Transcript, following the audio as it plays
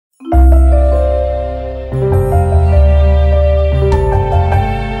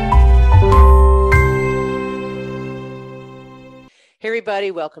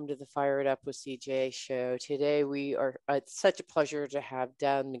everybody, welcome to the Fire It Up with CJ show. Today it's such a pleasure to have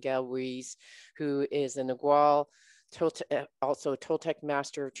down Miguel Ruiz, who is an Igual, also a Toltec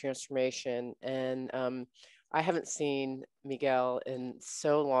Master of Transformation. And I haven't seen Miguel in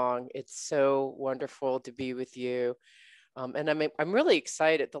so long. It's so wonderful to be with you. And I'm really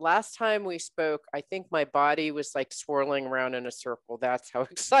excited. The last time we spoke, I think my body was like swirling around in a circle. That's how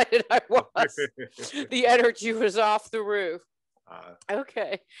excited I was. The energy was off the roof.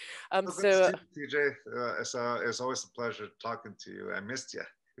 Okay. So good to see you, TJ. It's always a pleasure talking to you. I missed you.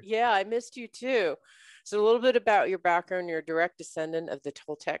 Yeah, I missed you too. So a little bit about your background. You're a direct descendant of the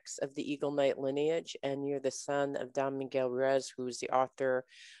Toltecs of the Eagle Knight lineage, and you're the son of Don Miguel Ruiz, who's the author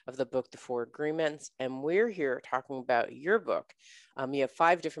of the book, The Four Agreements. And we're here talking about your book. You have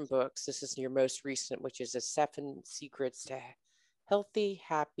 5 different books. This is your most recent, which is The 7 Secrets to Healthy,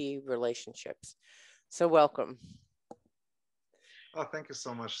 Happy Relationships. So welcome. Oh, thank you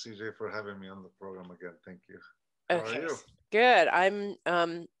so much, CJ, for having me on the program again. Thank you. How are Okay, you? good.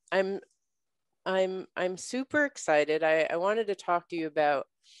 I'm super excited. I wanted to talk to you about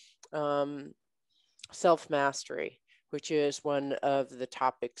self-mastery, which is one of the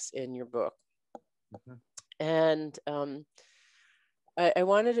topics in your book. Mm-hmm. And I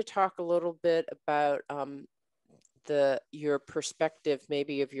wanted to talk a little bit about your perspective,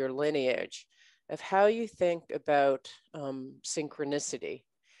 maybe of your lineage, of how you think about synchronicity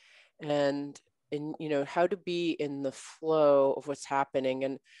and how to be in the flow of what's happening.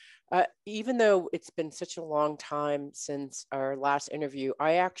 And even though it's been such a long time since our last interview,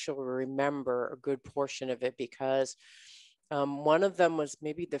 I actually remember a good portion of it because one of them was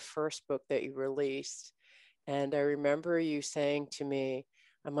maybe the first book that you released. And I remember you saying to me,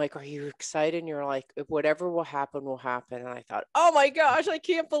 I'm like, are you excited? And you're like, whatever will happen, will happen. And I thought, oh my gosh, I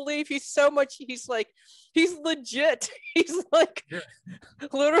can't believe he's legit. He's like,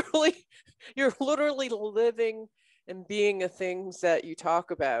 literally, you're literally living and being the things that you talk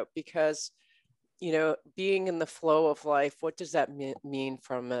about, because, being in the flow of life, what does that mean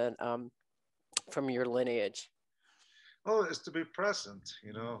from your lineage? Oh, it's to be present.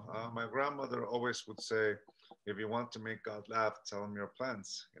 My grandmother always would say, if you want to make God laugh, tell him your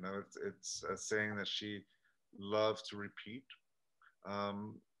plans. It's a saying that she loves to repeat.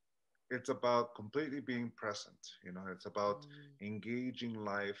 Um, it's about completely being present. It's about engaging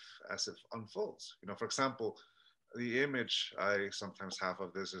life as it unfolds. For example, the image I sometimes have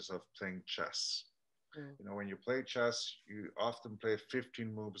of this is of playing chess. When you play chess, you often play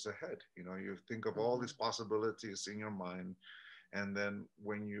 15 moves ahead. You think of all these possibilities in your mind. And then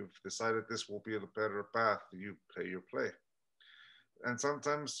when you've decided this will be the better path, you play your play. And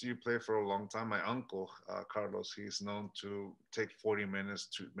sometimes you play for a long time. My uncle, Carlos, he's known to take 40 minutes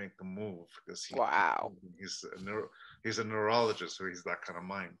to make the move because wow. He's a neurologist, so he's that kind of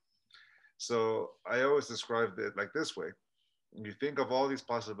mind. So I always described it like this way. You think of all these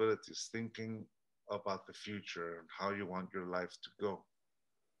possibilities, thinking about the future and how you want your life to go.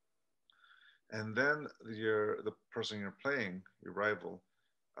 And then the person you're playing, your rival,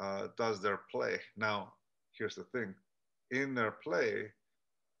 does their play. Now, here's the thing. In their play,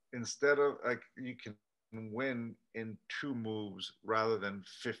 instead of you can win in 2 moves rather than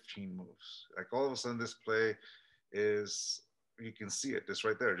 15 moves. Like all of a sudden this play is, you can see it, it's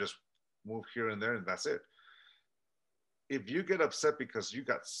right there. Just move here and there and that's it. If you get upset because you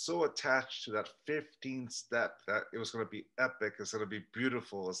got so attached to that 15th step that it was going to be epic, it's going to be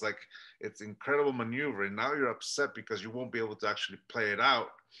beautiful, it's incredible maneuver, and now you're upset because you won't be able to actually play it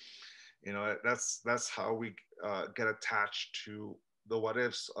out. That's how we get attached to the what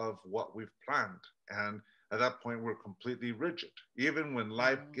ifs of what we've planned. And at that point, we're completely rigid. Even when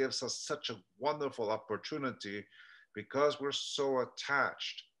life gives us such a wonderful opportunity, because we're so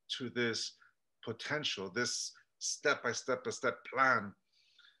attached to this potential, this step by step plan,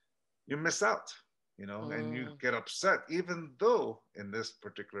 you miss out, and you get upset, even though in this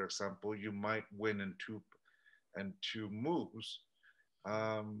particular example, you might win in two moves.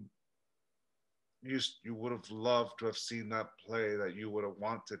 You would have loved to have seen that play that you would have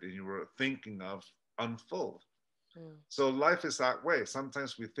wanted and you were thinking of unfold. So life is that way.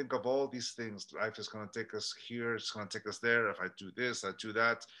 Sometimes we think of all these things. Life is going to take us here. It's going to take us there. If I do this, I do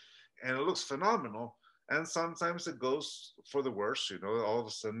that. And it looks phenomenal. And sometimes it goes for the worse. All of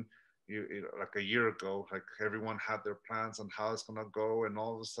a sudden, like a year ago, like everyone had their plans on how it's going to go. And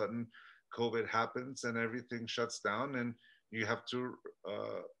all of a sudden, COVID happens and everything shuts down. And you have to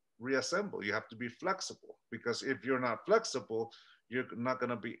reassemble. You have to be flexible. Because if you're not flexible, you're not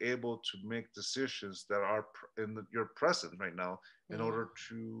going to be able to make decisions that are in your present right now in order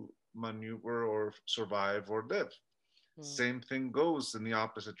to maneuver or survive or live. Mm. Same thing goes in the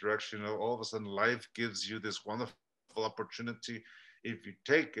opposite direction. You know, all of a sudden, life gives you this wonderful opportunity. If you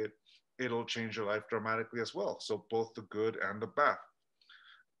take it, it'll change your life dramatically as well. So both the good and the bad.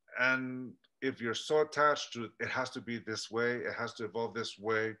 And if you're so attached to it, it has to be this way, it has to evolve this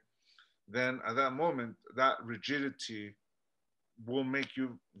way, then at that moment, that rigidity will make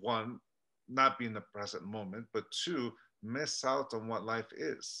you, one, not be in the present moment, but two, miss out on what life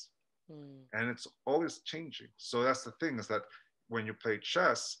is. Mm. And it's always changing. So that's the thing, is that when you play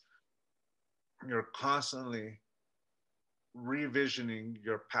chess, you're constantly revisioning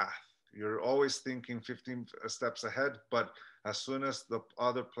your path. You're always thinking 15 steps ahead, but as soon as the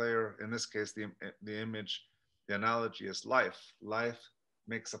other player, in this case, the image, the analogy is life, life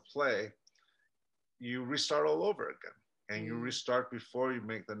makes a play, you restart all over again, and you Mm. restart before you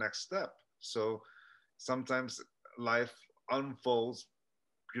make the next step. So sometimes life unfolds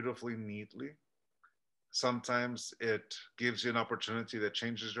beautifully, neatly. Sometimes it gives you an opportunity that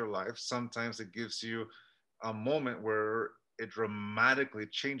changes your life. Sometimes it gives you a moment where it dramatically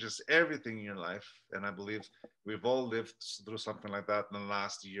changes everything in your life. And I believe we've all lived through something like that in the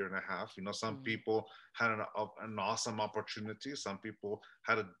last year and a half. You know, some Mm. people had an awesome opportunity, some people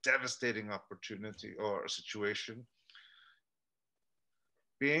had a devastating opportunity or a situation.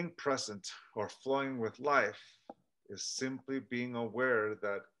 Being present or flowing with life is simply being aware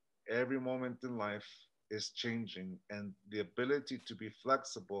that every moment in life is changing, and the ability to be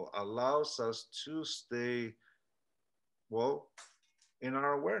flexible allows us to stay, well, in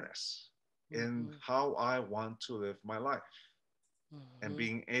our awareness, in Mhm. how I want to live my life, and Mhm.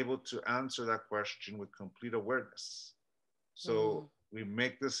 being able to answer that question with complete awareness. So Mm. we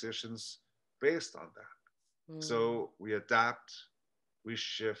make decisions based on that. Mm. So we adapt, we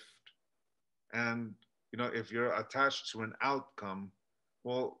shift, and if you're attached to an outcome,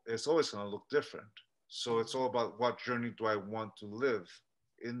 well, it's always going to look different. So it's Mm. all about what journey do I want to live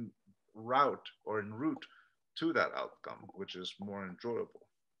in route or en route to that outcome, which is more enjoyable.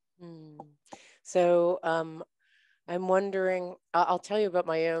 Mm. So, I'm wondering, I'll tell you about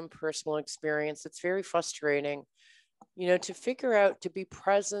my own personal experience. It's very frustrating, to figure out, to be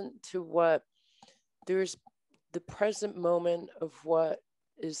present to what there's the present moment of what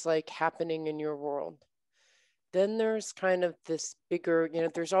is like happening in your world. Then there's kind of this bigger,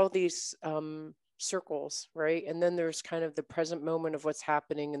 there's all these circles, right? And then there's kind of the present moment of what's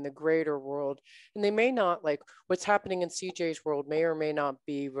happening in the greater world. And they may not, like, what's happening in CJ's world may or may not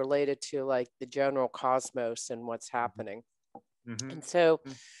be related to like the general cosmos and what's happening. Mm-hmm. And so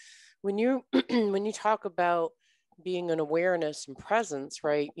Mm-hmm. when you when you talk about being an awareness and presence,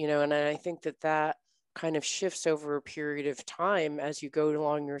 right? And I think that that kind of shifts over a period of time as you go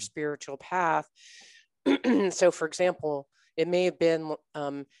along your spiritual path. So, for example, it may have been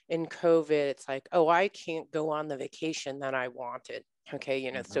in COVID, it's like, oh, I can't go on the vacation that I wanted. Okay.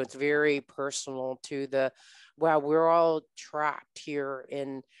 So it's very personal to the, wow, we're all trapped here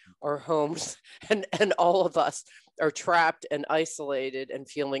in our homes, and all of us are trapped and isolated and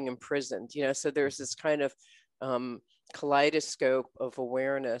feeling imprisoned. So there's this kind of um, kaleidoscope of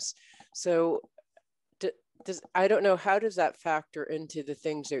awareness. So, I don't know, how does that factor into the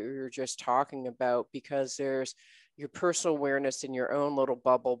things that you were just talking about? Because there's your personal awareness in your own little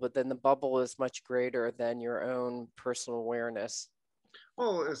bubble, but then the bubble is much greater than your own personal awareness.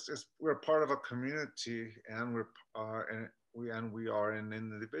 Well, it's we're part of a community, and we are an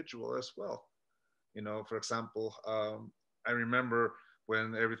individual as well. For example, I remember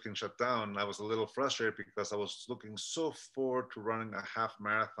when everything shut down, I was a little frustrated because I was looking so forward to running a half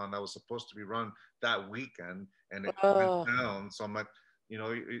marathon that was supposed to be run that weekend, and it went Oh, down. So I'm like,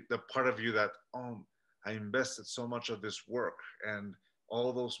 the part of you that, I invested so much of this work and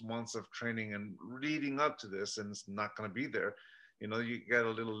all those months of training and leading up to this, and it's not going to be there. You get a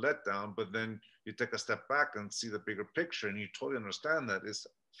little let down, but then you take a step back and see the bigger picture, and you totally understand that it's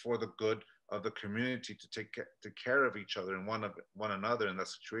for the good of the community to take care of each other and one another in that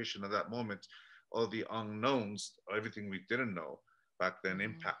situation at that moment. All the unknowns, everything we didn't know back then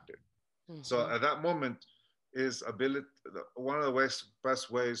impacted. So mm-hmm. at that moment is ability. One of the best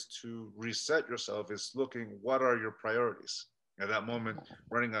ways to reset yourself is looking what are your priorities. At that moment,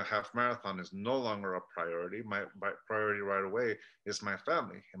 running a half marathon is no longer a priority. My priority right away is my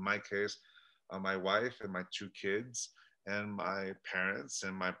family. In my case, my wife and my two kids and my parents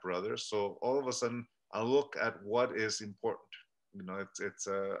and my brother. So all of a sudden, I look at what is important. It's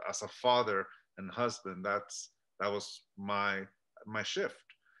as a father and husband. That was my shift.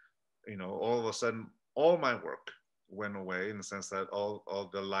 All of a sudden, all my work went away in the sense that all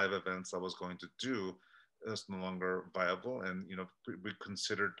the live events I was going to do is no longer viable. And we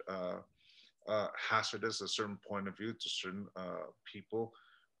considered hazardous a certain point of view to certain people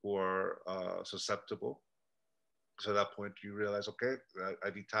who are susceptible. So at that point, you realize, okay, I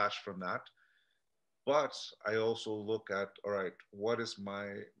detach from that. But I also look at, all right, what is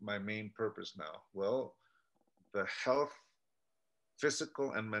my main purpose now? Well, the health,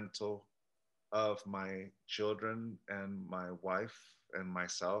 physical and mental, of my children and my wife and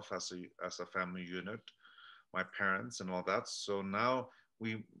myself as a family unit, my parents and all that. So now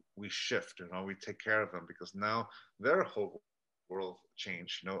we shift, we take care of them because now their whole world changed.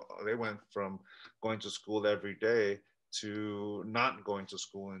 They went from going to school every day to not going to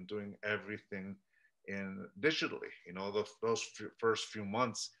school and doing everything in digitally. Those first few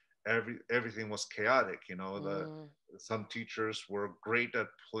months, everything was chaotic. The Mm. Some teachers were great at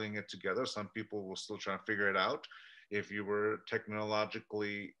pulling it together. Some people were still trying to figure it out. If you were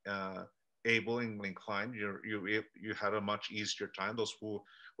technologically able and inclined, you had a much easier time. Those who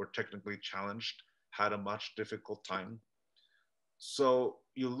were technically challenged had a much difficult time. So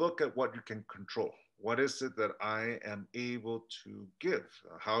you look at what you can control. What is it that I am able to give?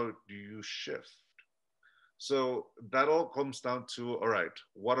 How do you shift? So that all comes down to, all right,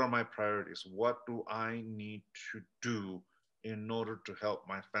 what are my priorities? What do I need to do in order to help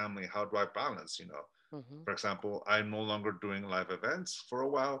my family? How do I balance? Mm-hmm. For example, I'm no longer doing live events for a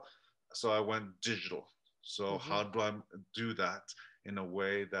while, so I went digital. So Mm-hmm. how do I do that in a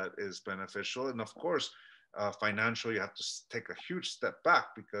way that is beneficial? And of course, financially, you have to take a huge step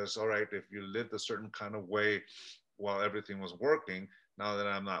back because, all right, if you lived a certain kind of way while everything was working, now that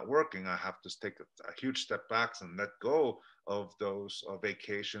I'm not working, I have to take a huge step back and let go of those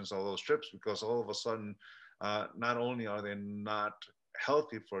vacations, all those trips, because all of a sudden, not only are they not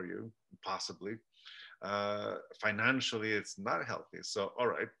healthy for you, possibly, financially it's not healthy. So all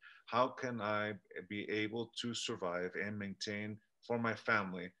right, how can I be able to survive and maintain for my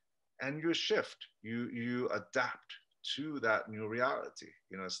family? And you shift, you adapt to that new reality.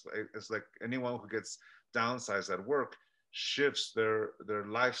 It's like anyone who gets downsized at work shifts their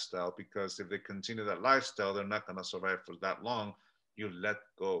lifestyle, because if they continue that lifestyle, they're not going to survive for that long. You let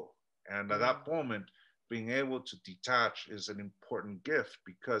go, and at Mm. that moment, being able to detach is an important gift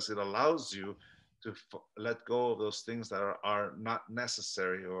because it allows you to let go of those things that are not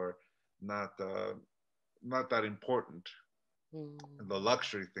necessary or not not that important, Mm. the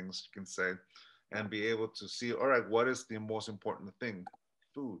luxury things you can say, and be able to see, all right, what is the most important thing?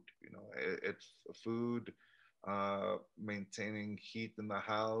 Food. It's food, maintaining heat in the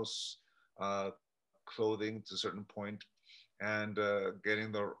house, clothing to a certain point, and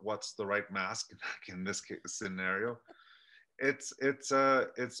getting what's the right mask in this case, scenario. It's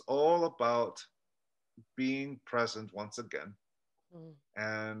all about being present once again Mm.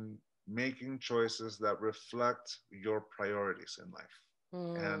 and making choices that reflect your priorities in life.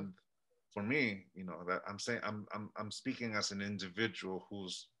 Mm. And for me, that I'm saying, I'm speaking as an individual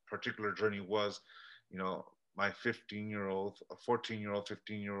whose particular journey was, my 15-year-old, 14-year-old,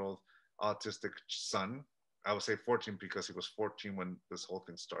 15-year-old autistic son. I would say 14 because he was 14 when this whole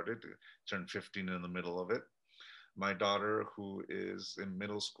thing started. He turned 15 in the middle of it. My daughter, who is in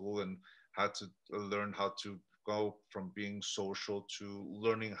middle school and had to learn how to go from being social to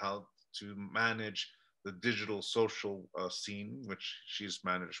learning how to manage the digital social scene, which she's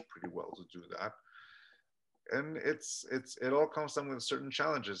managed pretty well to do that. And it all comes down with certain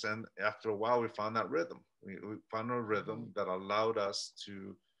challenges. And after a while, we found that rhythm. We found a Mm-hmm. rhythm that allowed us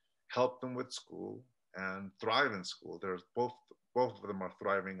to help them with school and thrive in school. There's both of them are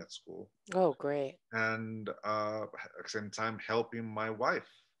thriving at school, Oh, great. and at the same time helping my wife,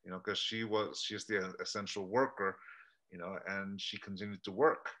 because she's the essential worker, and she continued to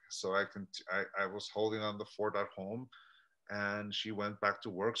work. So I was holding on the fort at home, and she went back to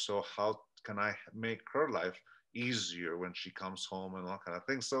work. So how can I make her life easier when she comes home and all kind of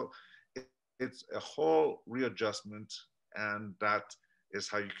things? So it's a whole readjustment, and that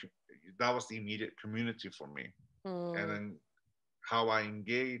was the immediate community for me. And Mm. then how I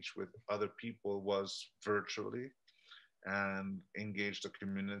engage with other people was virtually, and engage the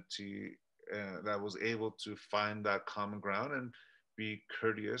community that was able to find that common ground and be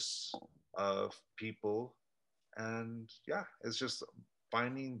courteous of people. And yeah, it's just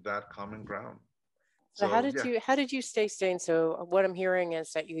finding that common ground. So how So did yeah. you stay sane? So what I'm hearing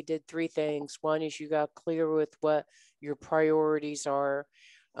is that you did three things. One is you got clear with what your priorities are,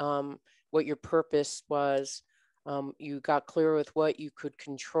 um, what your purpose was. You got clear with what you could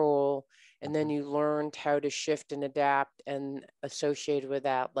control, and then Mm-hmm. you learned how to shift and adapt, and associated with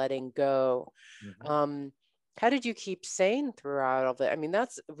that, letting go. Mm-hmm. Um, how did you keep sane throughout all of it? I mean,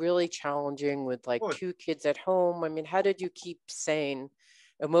 that's really challenging with like Oh, two kids at home. I mean, how did you keep sane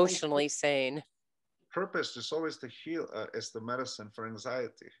emotionally sane. Purpose is always to heal, is the medicine for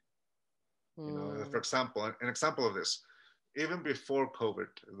anxiety. You know, for example, an example of this, even before COVID,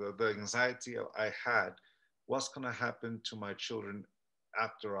 the anxiety I had, what's going to happen to my children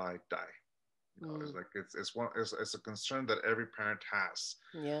after I die? You know, it's like it's a concern that every parent has.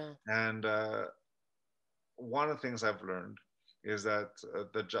 Yeah. And one of the things I've learned is that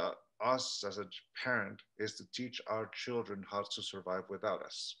the job us as a parent is to teach our children how to survive without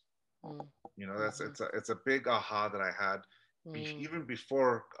us. You know, that's it's a big aha that I had even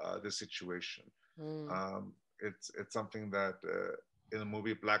before this situation. It's something that in the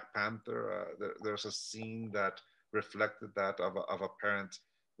movie Black Panther, there's a scene that reflected that of a parent.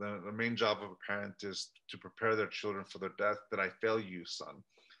 The main job of a parent is to prepare their children for their death. That I fail you, son.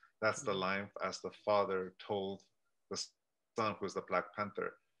 That's the line as the father told the son, who is the Black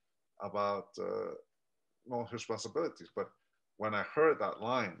Panther, about well, his responsibilities. But when I heard that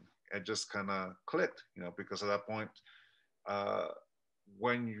line, it just kind of clicked, you know, because at that point, uh,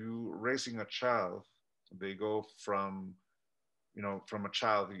 when you raising a child, they go from, you know, from a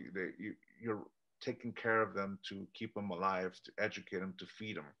child, you're taking care of them to keep them alive, to educate them, to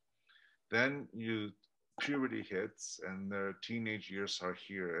feed them. Then puberty hits and their teenage years are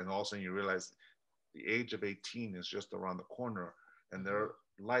here, and all of a sudden you realize the age of 18 is just around the corner, and their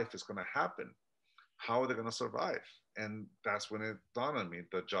life is going to happen. How are they going to survive? And that's when it dawned on me,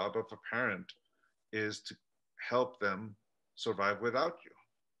 the job of a parent is to help them survive without you.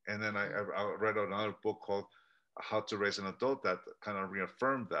 And then I read another book called How to Raise an Adult that kind of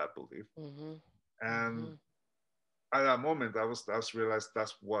reaffirmed that belief. And at that moment, I was realized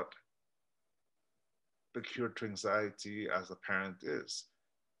that's what the cure to anxiety as a parent is.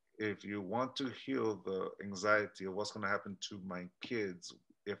 If you want to heal the anxiety of what's going to happen to my kids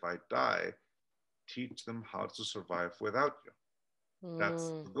if I die, teach them how to survive without you. That's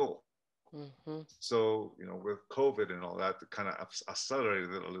the goal. So, you know, with COVID and all that, it kind of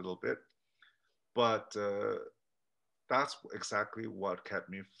accelerated it a little bit. But that's exactly what kept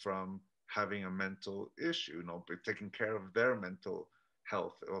me from having a mental issue, you know, taking care of their mental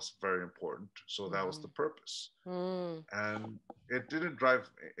health. It was very important. So that was the purpose. And it didn't drive,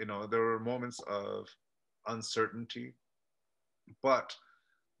 you know, there were moments of uncertainty, but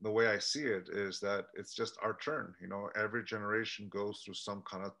the way I see it is that it's just our turn. You know, every generation goes through some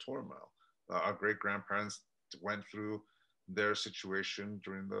kind of turmoil. Our great grandparents went through their situation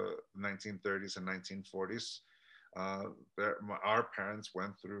during the 1930s and 1940s. Our parents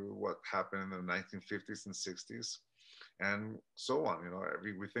went through what happened in the 1950s and 60s, and so on. You know,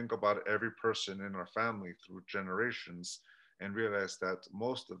 we think about every person in our family through generations and realize that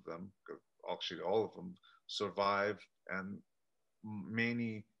most of them, actually all of them, survived, and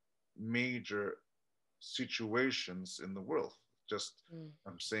many major situations in the world. Just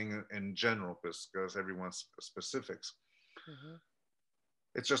I'm saying in general because everyone's specifics.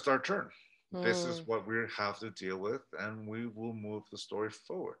 It's just our turn. This is what we have to deal with, and we will move the story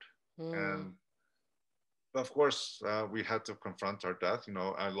forward. And of course, we had to confront our death. You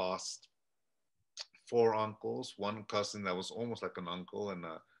know, I lost 4 uncles, one cousin that was almost like an uncle, and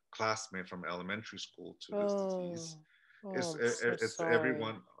a classmate from elementary school to this disease. It's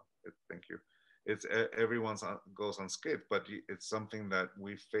everyone. Thank you. It's everyone's goes unscathed, but it's something that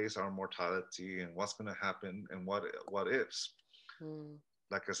we face our mortality and what's going to happen and what ifs.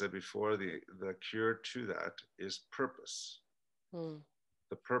 Like I said before, the cure to that is purpose.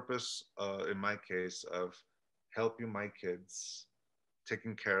 The purpose, in my case, of helping my kids,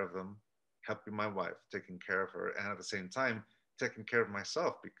 taking care of them, helping my wife, taking care of her, and at the same time taking care of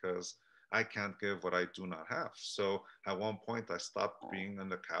myself, because I can't give what I do not have. So at one point, I stopped being on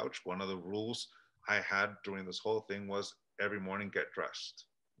the couch. One of the rules I had during this whole thing was every morning, get dressed.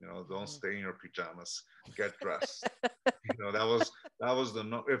 You know, don't stay in your pajamas. Get dressed. You know, that was the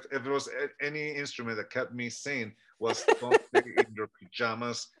no. If there was any instrument that kept me sane, was don't stay in your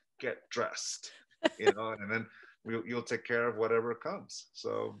pajamas. Get dressed. You know, and then you'll take care of whatever comes.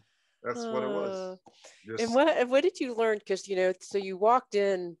 So that's what it was. And what did you learn? Because, you know, so you walked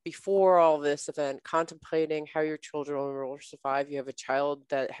in before all this event, contemplating how your children will survive. You have a child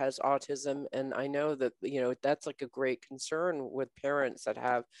that has autism, and I know that, you know, that's like a great concern with parents that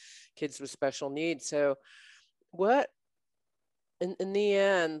have kids with special needs. So what, in the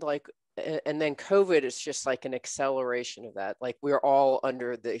end, like, and then COVID is just like an acceleration of that. Like, we're all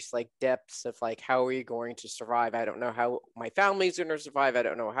under this like depths of like, how are you going to survive? I don't know how my family's going to survive. I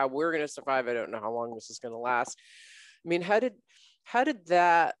don't know how we're going to survive. I don't know how long this is going to last. I mean, how did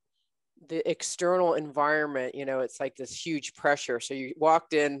that, the external environment, you know, it's like this huge pressure. So you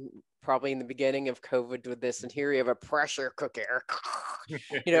walked in probably in the beginning of COVID with this, and here you have a pressure cooker,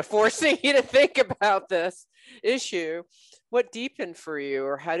 forcing you to think about this issue. What deepened for you,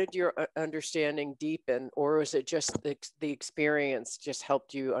 or how did your understanding deepen, or was it just the experience just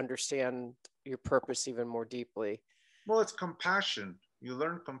helped you understand your purpose even more deeply? Well, it's compassion. You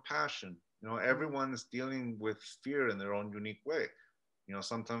learn compassion. Everyone is dealing with fear in their own unique way.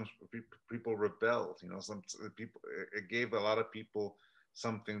 Sometimes people rebelled. Some people, it gave a lot of people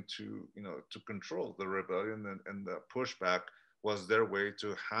something to control the rebellion, and the pushback was their way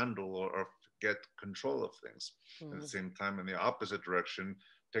to handle or get control of things. At the same time, in the opposite direction,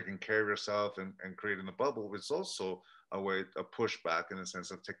 taking care of yourself and creating a bubble is also a pushback in the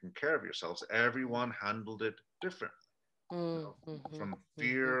sense of taking care of yourselves. Everyone handled it differently. From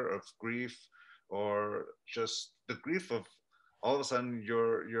fear of grief, or just the grief of all of a sudden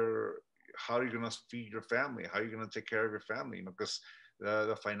you're how are you going to feed your family, how are you going to take care of your family, because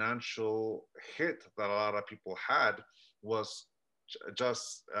the financial hit that a lot of people had was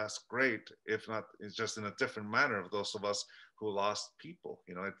just as great, if not, it's just in a different manner of those of us who lost people.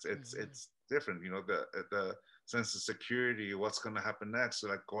 It's different. The sense of security, what's going to happen next, so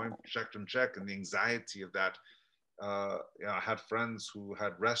like going check and check, and the anxiety of that. I had friends who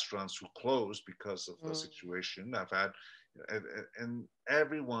had restaurants who closed because of the situation. I've had, and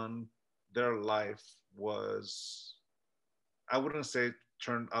everyone, their life was, I wouldn't say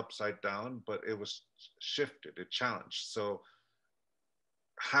turned upside down, but it was shifted, it challenged. So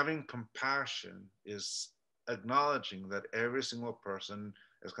having compassion is acknowledging that every single person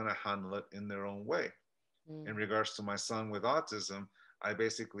is going to handle it in their own way. In regards to my son with autism, I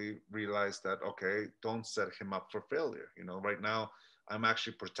basically realized that, okay, don't set him up for failure. Right now I'm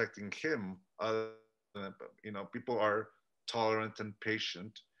actually protecting him. People are tolerant and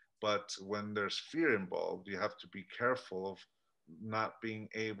patient, but when there's fear involved, you have to be careful of not being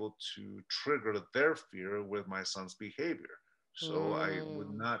able to trigger their fear with my son's behavior. So I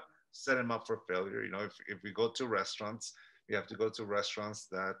would not set him up for failure. If we go to restaurants, we have to go to restaurants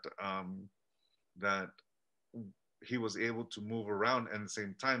that he was able to move around, and at the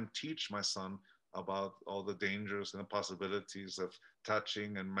same time teach my son about all the dangers and the possibilities of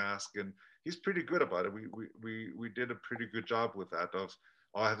touching and mask. And he's pretty good about it. We did a pretty good job with that. Of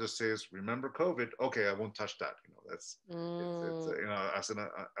all I have to say is, remember COVID? Okay, I won't touch that. That's it's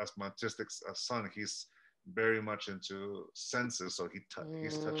as my autistic son, he's very much into senses, so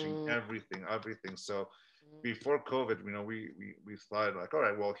he's touching everything. So before COVID, we thought like, all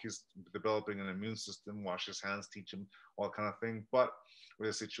right, well, he's developing an immune system, wash his hands, teach him all kind of thing. But with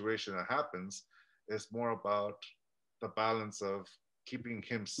a situation that happens, it's more about the balance of keeping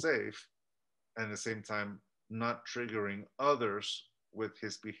him safe and at the same time not triggering others with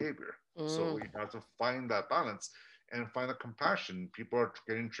his behavior. So we have to find that balance and find the compassion. People are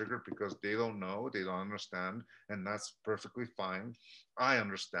getting triggered because they don't know, they don't understand, and that's perfectly fine. I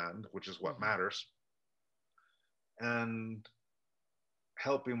understand, which is what matters. And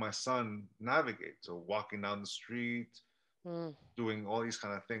helping my son navigate, so walking down the street, doing all these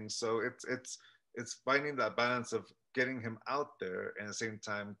kind of things. So it's finding that balance of getting him out there and at the same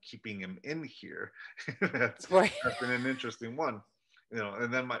time keeping him in here. that's been an interesting one.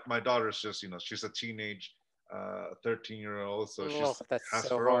 And then my daughter's just, she's a teenage 13-year-old, so she's has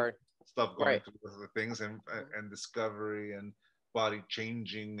so her own hard stuff going through the things, and discovery and body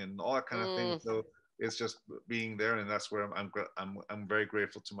changing and all that kind of thing. So it's just being there, and that's where I'm very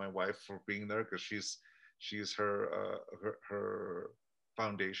grateful to my wife for being there, because she's her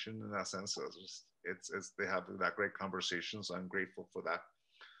foundation in that sense. So it's they have that great conversation, so I'm grateful for that.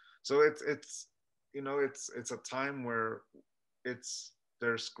 So it's a time where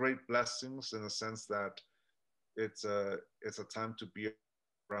there's great blessings in the sense that it's a time to be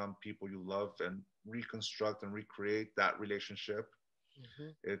around people you love and reconstruct and recreate that relationship.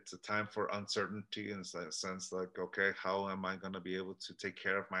 It's a time for uncertainty, in a sense like, okay, how am I going to be able to take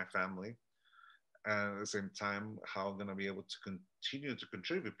care of my family? And at the same time, how I'm going to be able to continue to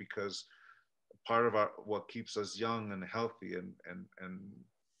contribute, because part of what keeps us young and healthy and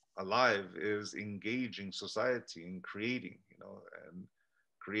alive is engaging society and creating, and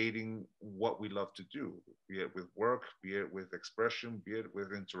creating what we love to do, be it with work, be it with expression, be it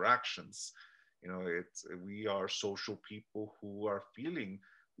with interactions. We are social people who are feeling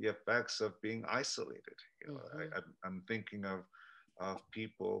the effects of being isolated. I'm thinking of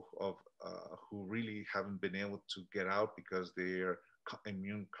people who really haven't been able to get out because they're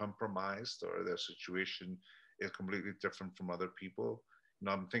immune compromised, or their situation is completely different from other people.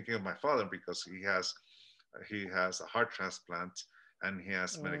 I'm thinking of my father, because he has a heart transplant, and he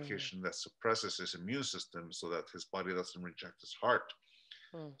has medication that suppresses his immune system so that his body doesn't reject his heart.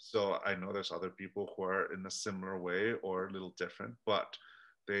 So I know there's other people who are in a similar way or a little different, but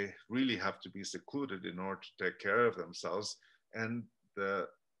they really have to be secluded in order to take care of themselves and the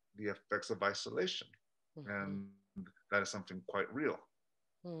effects of isolation. And that is something quite real.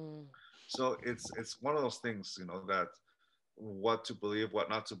 So it's one of those things, you know, that what to believe, what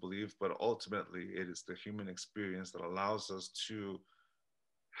not to believe, but ultimately it is the human experience that allows us to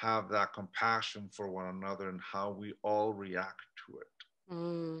have that compassion for one another and how we all react to it.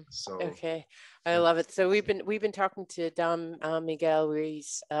 So okay, I love it. So we've been talking to Dom Miguel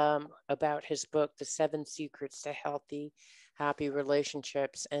Ruiz about his book, The 7 Secrets to Healthy, Happy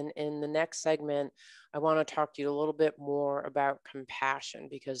Relationships. And in the next segment, I want to talk to you a little bit more about compassion,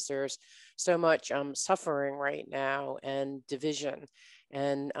 because there's so much suffering right now and division.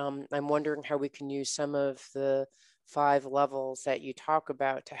 And I'm wondering how we can use some of the 5 levels that you talk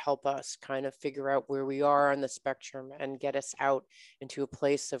about to help us kind of figure out where we are on the spectrum and get us out into a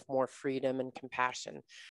place of more freedom and compassion.